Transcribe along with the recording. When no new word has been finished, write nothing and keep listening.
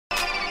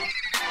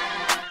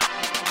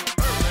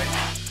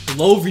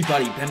Hello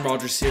everybody, Ben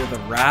Rogers here, the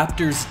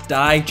Raptors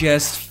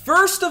Digest.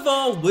 First of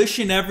all,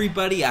 wishing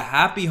everybody a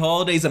happy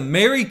holidays, a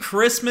Merry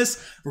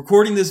Christmas.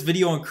 Recording this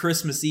video on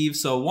Christmas Eve,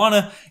 so I want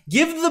to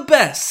give the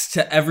best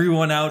to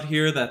everyone out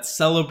here that's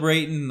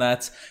celebrating,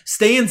 that's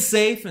staying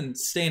safe and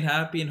staying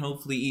happy and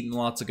hopefully eating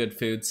lots of good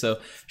food. So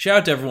shout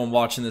out to everyone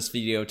watching this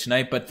video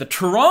tonight. But the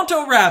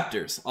Toronto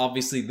Raptors,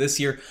 obviously this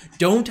year,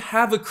 don't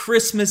have a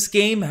Christmas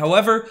game.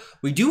 However,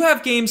 we do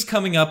have games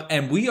coming up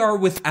and we are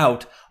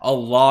without a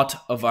lot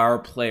of our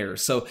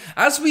players. So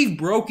as we've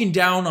broken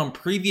down on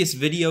previous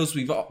videos,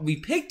 we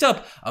picked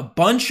up a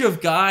bunch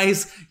of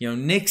guys,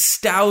 Nick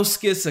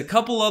Stauskas, a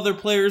couple other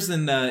players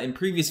in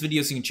previous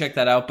videos, you can check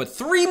that out, but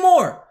 3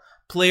 more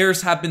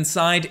players have been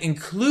signed,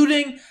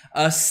 including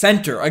a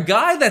center, a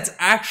guy that's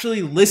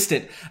actually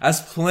listed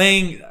as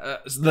playing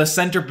the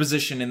center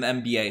position in the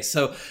NBA.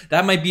 So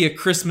that might be a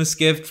Christmas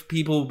gift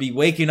people will be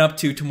waking up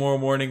to tomorrow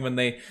morning when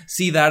they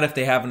see that, if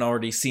they haven't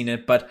already seen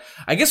it. But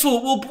I guess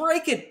we'll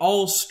break it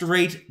all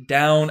straight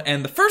down.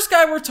 And the first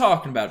guy we're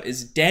talking about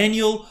is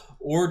Daniel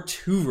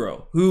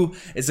Oturu, who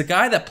is a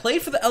guy that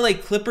played for the LA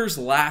Clippers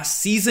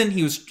last season.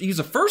 He was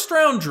a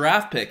first-round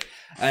draft pick.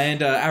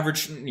 And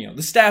average, the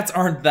stats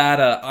aren't that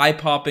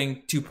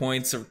eye-popping. 2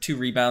 points or 2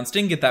 rebounds.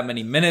 Didn't get that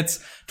many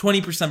minutes.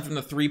 20% from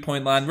the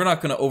three-point line. We're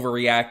not going to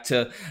overreact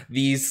to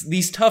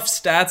these tough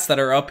stats that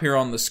are up here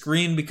on the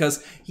screen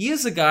because he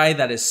is a guy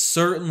that is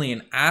certainly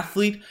an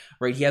athlete,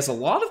 right? He has a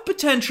lot of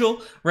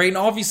potential, right? And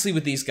obviously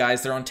with these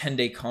guys, they're on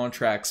 10-day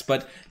contracts.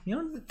 But,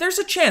 there's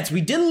a chance.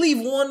 We did leave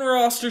one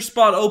roster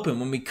spot open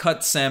when we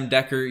cut Sam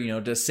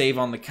Dekker, to save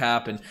on the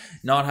cap and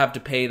not have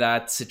to pay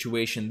that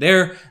situation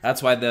there.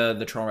 That's why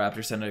the Toronto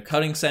Raptors ended up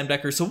cutting Sam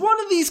Dekker. So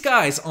one of these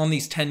guys on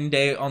these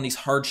 10-day, on these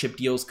hardship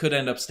deals could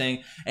end up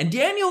staying. And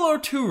Daniel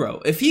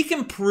Oturu, if he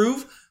can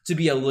prove to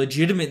be a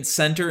legitimate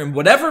center in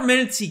whatever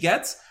minutes he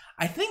gets,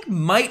 I think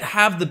might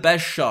have the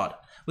best shot.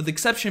 With the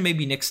exception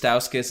maybe Nick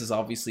Stauskas is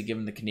obviously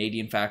given the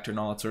Canadian factor and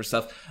all that sort of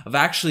stuff, of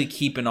actually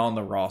keeping on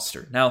the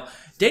roster. Now,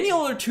 Daniel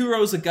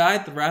Oturu is a guy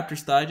at the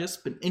Raptors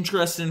Digest been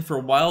interested in for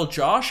a while.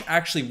 Josh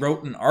actually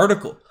wrote an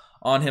article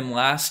on him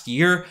last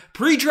year,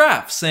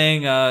 pre-draft,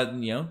 saying,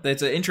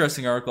 it's an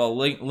interesting article. I'll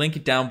link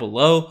it down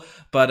below,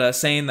 but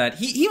saying that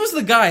he was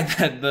the guy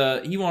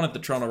that he wanted the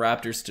Toronto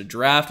Raptors to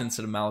draft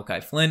instead of Malachi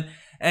Flynn.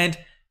 And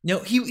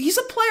he's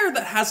a player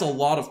that has a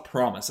lot of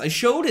promise. I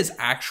showed his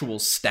actual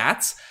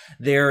stats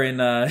there in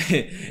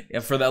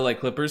for the LA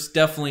Clippers.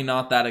 Definitely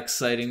not that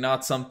exciting.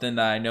 Not something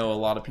that I know a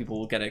lot of people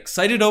will get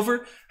excited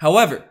over.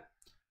 However,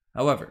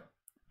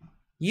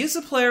 he is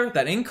a player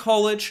that in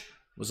college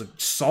was a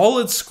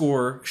solid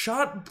scorer,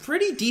 shot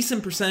pretty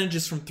decent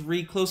percentages from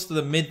 3, close to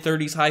the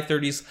mid-30s, high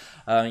 30s,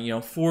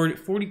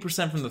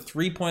 40% from the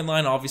three-point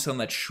line, obviously on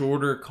that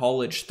shorter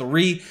college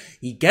 3.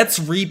 He gets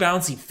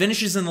rebounds, he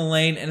finishes in the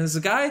lane, and is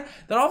a guy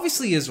that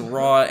obviously is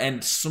raw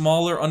and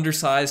smaller,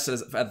 undersized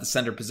at the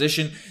center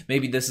position.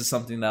 Maybe this is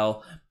something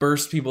that'll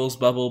burst people's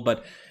bubble,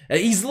 but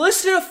he's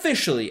listed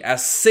officially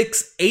as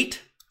 6'8",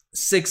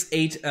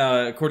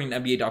 according to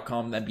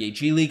NBA.com, the NBA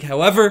G League.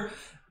 However,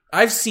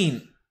 I've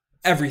seen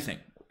everything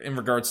in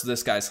regards to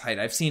this guy's height.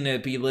 I've seen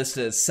it be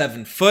listed as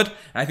 7 foot.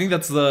 I think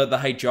that's the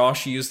height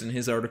Josh used in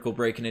his article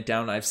breaking it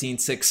down. I've seen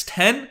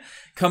 6'10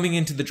 coming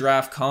into the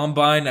draft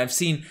combine. I've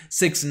seen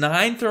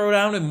 6'9 throw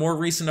down in more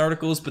recent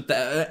articles, but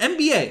the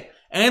NBA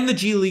and the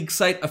G League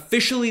site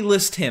officially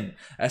list him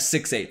as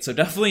 6'8. So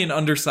definitely an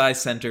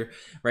undersized center,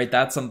 right?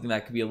 That's something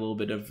that could be a little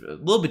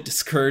bit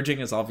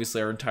discouraging, as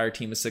obviously our entire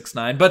team is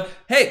 6'9. But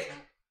hey,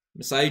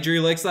 Masai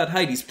Ujiri likes that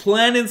height. He's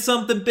planning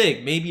something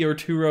big. Maybe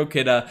Oturu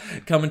could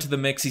come into the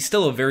mix. He's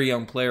still a very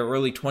young player,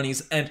 early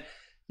 20s. And,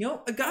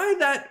 a guy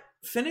that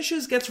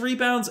finishes, gets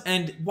rebounds,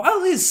 and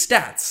while his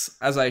stats,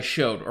 as I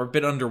showed, are a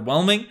bit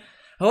underwhelming,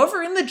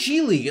 however, in the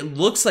G League, it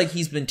looks like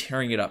he's been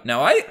tearing it up.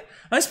 Now,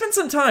 I spent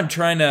some time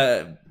trying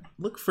to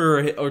look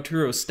for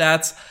Oturu's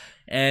stats,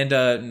 and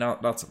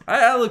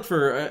I looked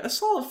for a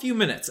solid few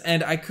minutes,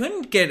 and I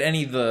couldn't get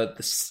any of the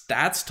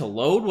stats to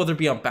load, whether it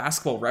be on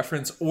Basketball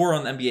Reference or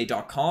on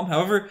NBA.com.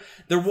 However,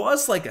 there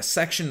was like a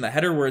section in the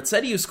header where it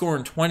said he was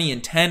scoring 20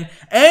 and 10,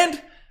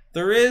 and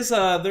there is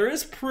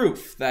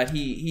proof that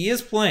he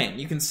is playing.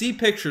 You can see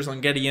pictures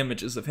on Getty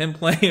Images of him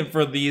playing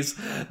for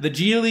the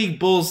G League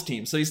Bulls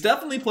team. So he's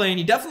definitely playing.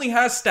 He definitely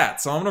has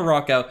stats. So I'm going to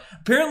rock out.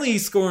 Apparently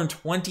he's scoring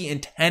 20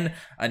 and 10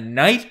 a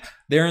night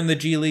there in the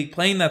G League,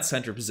 playing that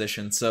center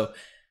position. So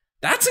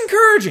that's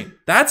encouraging.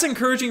 That's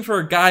encouraging for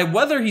a guy,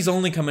 whether he's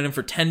only coming in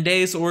for 10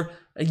 days or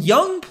a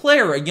young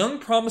player, a young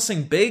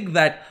promising big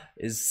that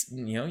is,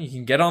 you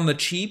can get on the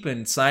cheap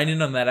and sign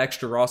in on that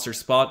extra roster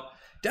spot.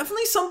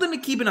 Definitely something to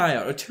keep an eye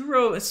out.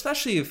 Oturu,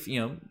 especially if,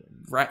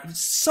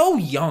 so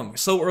young,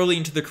 so early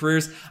into their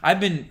careers. I've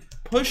been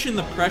pushing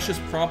the Precious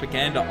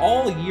propaganda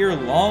all year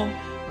long,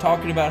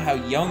 talking about how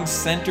young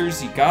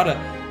centers, you gotta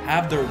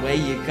have their way,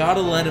 you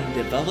gotta let them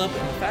develop.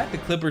 And the fact the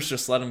Clippers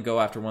just let him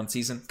go after one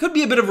season could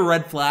be a bit of a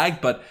red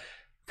flag, but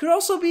could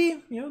also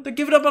be, they're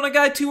giving up on a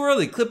guy too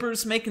early.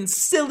 Clippers making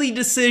silly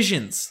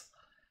decisions.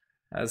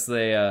 as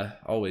they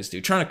always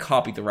do, trying to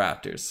copy the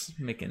Raptors,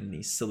 making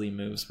these silly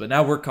moves. But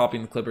now we're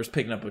copying the Clippers,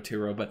 picking up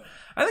Otero. But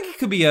I think it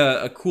could be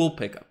a cool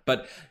pickup.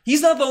 But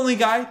he's not the only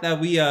guy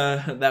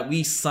that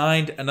we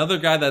signed. Another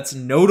guy that's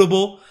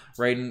notable,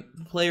 right, and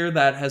player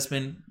that has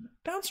been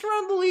bounced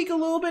around the league a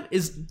little bit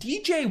is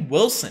DJ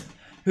Wilson,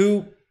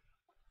 who,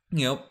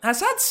 has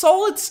had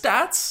solid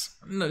stats.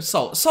 No,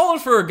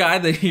 solid for a guy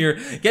that you're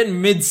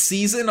getting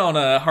mid-season on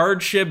a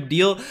hardship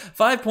deal.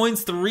 5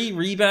 points, 3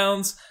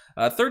 rebounds.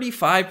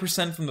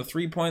 35% from the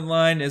three-point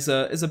line, is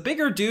a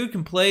bigger dude,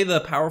 can play the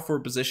power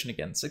forward position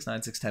again,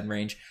 6'9", 6'10"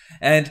 range.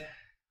 And,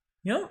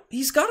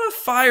 he's got a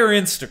fire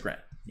Instagram.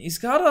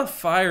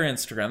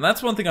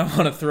 That's one thing I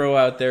want to throw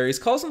out there. He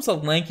calls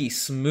himself Lanky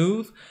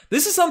Smooth.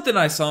 This is something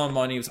I saw him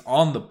when he was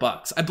on the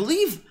Bucks. I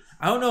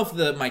don't know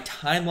if my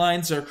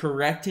timelines are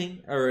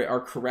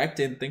correct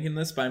in thinking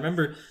this, but I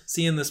remember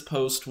seeing this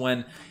post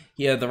when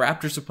the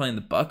Raptors were playing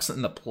the Bucks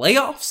in the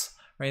playoffs,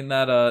 right, in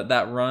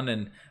that run,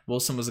 and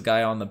Wilson was a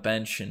guy on the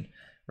bench, and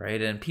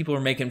people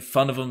were making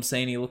fun of him,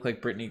 saying he looked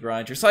like Brittany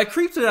Griner. So I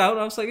creeped it out.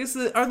 I was like,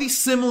 are these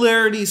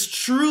similarities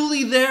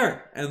truly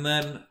there? And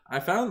then I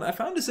found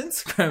his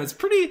Instagram. It's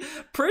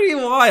pretty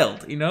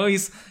wild.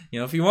 He's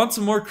if you want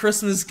some more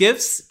Christmas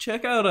gifts,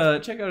 check out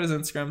his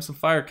Instagram. Some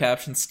fire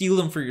captions. Steal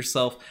them for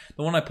yourself.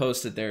 The one I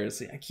posted there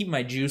is, I keep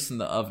my juice in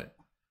the oven,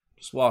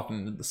 just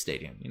walking into the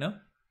stadium.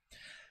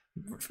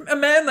 A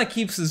man that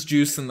keeps his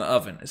juice in the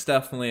oven is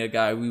definitely a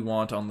guy we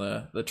want on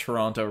the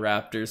Toronto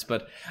Raptors.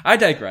 But I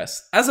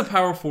digress. As a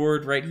power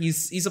forward, right,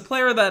 he's a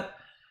player that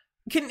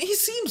he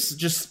seems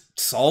just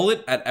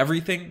solid at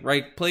everything,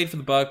 right? Played for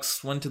the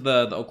Bucks, went to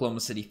the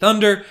Oklahoma City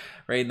Thunder,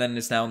 right, and then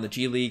is now in the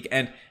G League.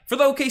 And for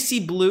the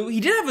OKC Blue, he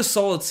did have a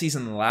solid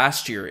season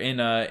last year in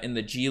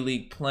the G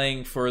League,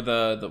 playing for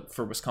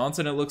for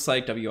Wisconsin, it looks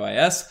like,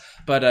 WIS,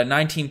 but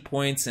 19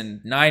 points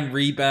and 9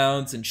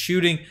 rebounds and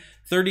shooting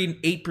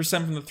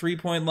 38% from the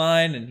three-point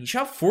line, and he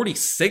shot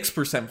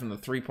 46% from the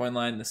three-point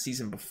line the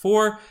season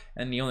before,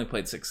 and he only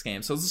played 6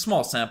 games. So it's a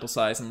small sample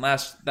size, and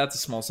that's a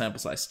small sample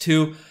size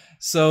too.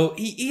 So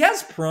he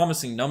has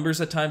promising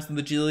numbers at times in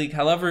the G League.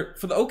 However,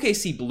 for the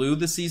OKC Blue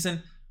this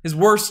season, his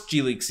worst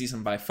G League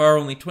season by far,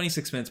 only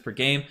 26 minutes per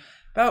game,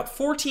 about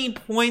 14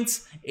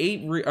 points,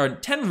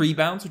 10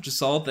 rebounds, which is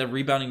solid. The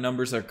rebounding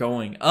numbers are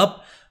going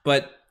up,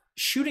 but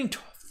shooting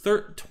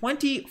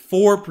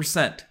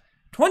 24%.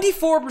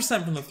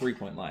 24% from the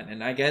three-point line.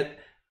 And I get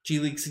G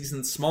League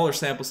season, smaller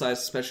sample size,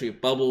 especially with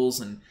bubbles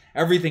and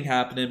everything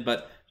happening,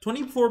 but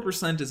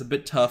 24% is a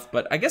bit tough.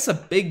 But I guess a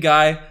big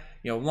guy,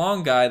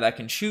 long guy that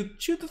can shoot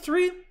the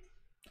three,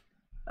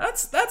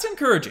 that's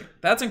encouraging.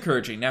 That's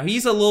encouraging. Now,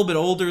 he's a little bit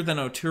older than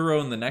Otero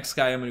and the next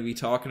guy I'm going to be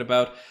talking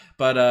about,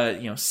 but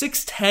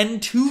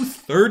 6'10",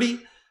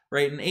 230,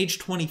 right, and age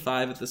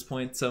 25 at this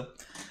point. So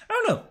I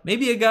don't know,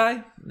 maybe a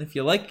guy,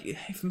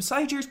 if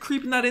Masai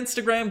creeping that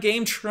Instagram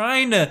game,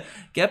 trying to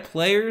get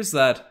players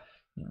that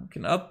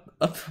can up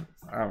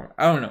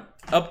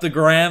the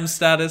gram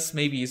status,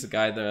 maybe he's a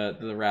guy the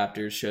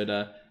Raptors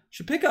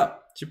should pick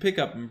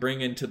up and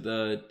bring into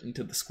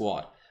the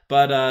squad.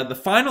 But the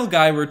final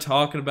guy we're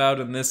talking about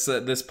in this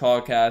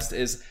podcast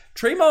is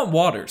Tremont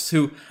Waters,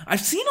 who I've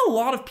seen a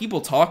lot of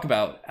people talk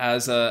about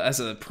as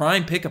a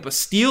prime pickup, a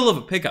steal of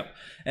a pickup,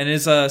 and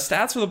his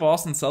stats for the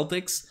Boston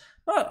Celtics.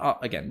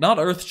 Not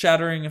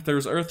earth-shattering. If there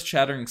was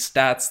earth-shattering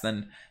stats,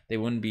 then they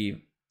wouldn't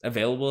be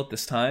available at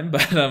this time.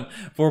 But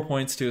 4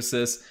 points, 2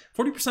 assists,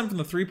 40% from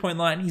the three-point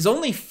line. He's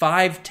only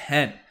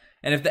 5'10".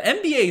 And if the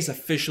NBA is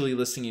officially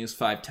listing you as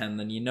 5'10",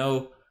 then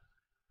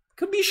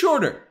could be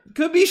shorter.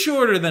 Could be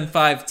shorter than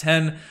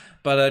 5'10".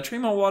 But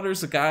Tremont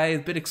Waters, a guy a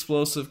bit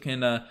explosive,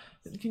 can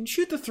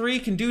shoot the three,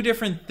 can do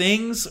different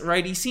things,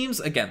 right? He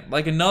seems, again,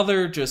 like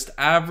another just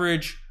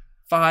average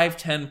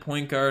 5'10"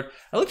 point guard.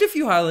 I looked at a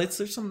few highlights.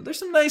 There's some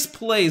nice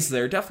plays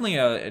there. Definitely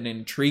an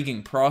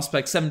intriguing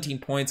prospect. 17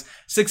 points,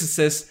 6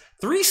 assists,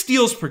 3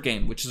 steals per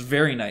game, which is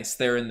very nice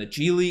there in the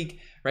G League,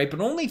 right? But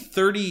only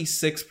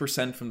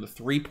 36% from the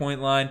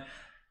three-point line,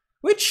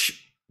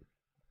 which,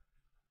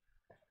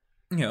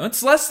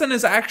 it's less than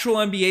his actual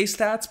NBA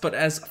stats, but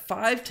as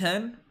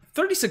 5'10",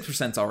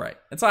 36% is all right.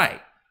 It's all right.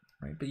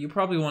 Right, but you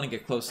probably want to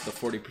get close to the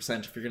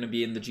 40% if you're going to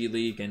be in the G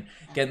League and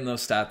getting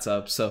those stats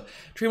up. So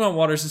Tremont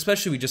Waters,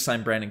 especially, we just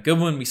signed Brandon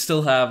Goodwin. We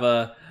still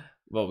have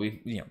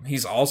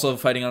he's also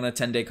fighting on a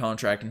 10-day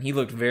contract, and he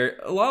looked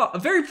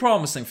very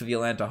promising for the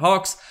Atlanta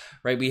Hawks.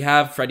 Right, we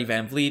have Freddie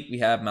VanVleet, we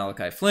have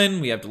Malachi Flynn,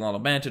 we have Delano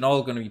Banton,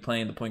 all going to be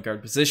playing the point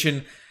guard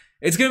position.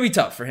 It's going to be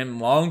tough for him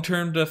long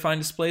term to find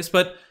his place,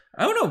 but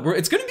I don't know.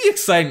 It's going to be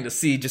exciting to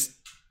see. Just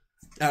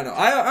I don't know.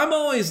 I'm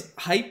always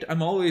hyped.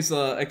 I'm always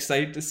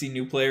excited to see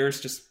new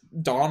players just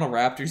don a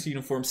Raptors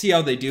uniform, see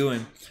how they do,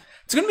 and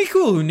it's going to be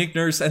cool who Nick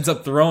Nurse ends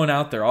up throwing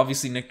out there.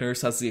 Obviously, Nick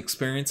Nurse has the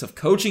experience of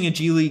coaching a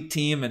G League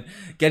team and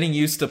getting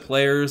used to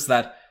players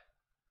that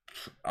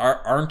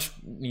aren't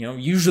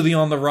usually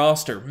on the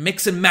roster,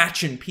 mix and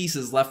matching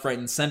pieces left, right,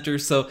 and center.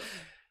 So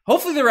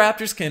hopefully the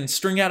Raptors can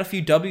string out a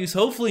few W's.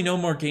 Hopefully no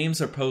more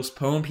games are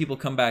postponed. People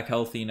come back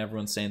healthy and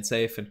everyone's staying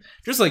safe. And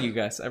just like you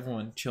guys,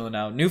 everyone chilling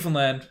out.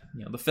 Newfoundland,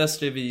 the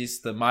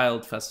festivities, the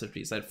mild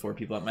festivities. I had 4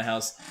 people at my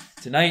house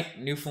tonight.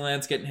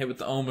 Newfoundland's getting hit with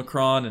the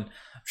Omicron, and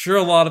I'm sure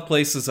a lot of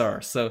places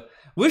are. So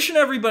wishing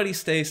everybody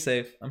stay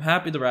safe. I'm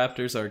happy the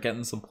Raptors are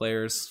getting some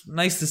players.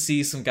 Nice to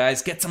see some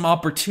guys get some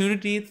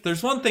opportunity.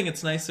 There's one thing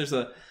it's nice. There's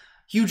a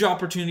huge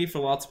opportunity for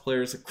lots of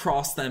players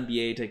across the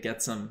NBA to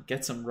get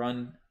some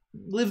run,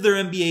 live their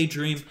NBA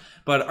dream.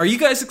 But are you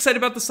guys excited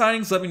about the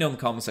signings? Let me know in the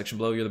comment section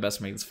below. You're the best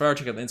for making this far.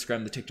 Check out the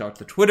Instagram, the TikTok,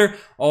 the Twitter,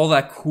 all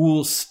that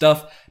cool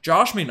stuff.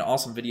 Josh made an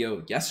awesome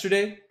video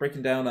yesterday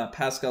breaking down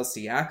Pascal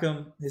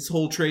Siakam, his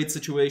whole trade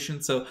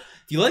situation. So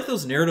if you like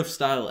those narrative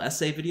style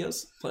essay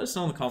videos, let us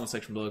know in the comment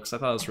section below because I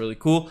thought it was really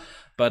cool.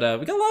 But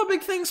we got a lot of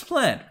big things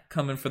planned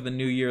coming for the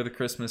new year, the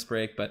Christmas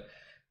break. But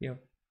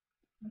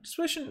just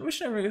wishing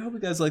everybody. I hope you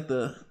guys like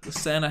the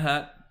Santa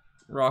hat.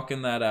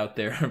 Rocking that out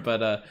there.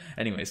 But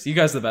anyways, you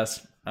guys are the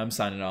best. I'm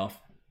signing off.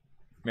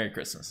 Merry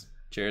Christmas.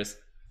 Cheers.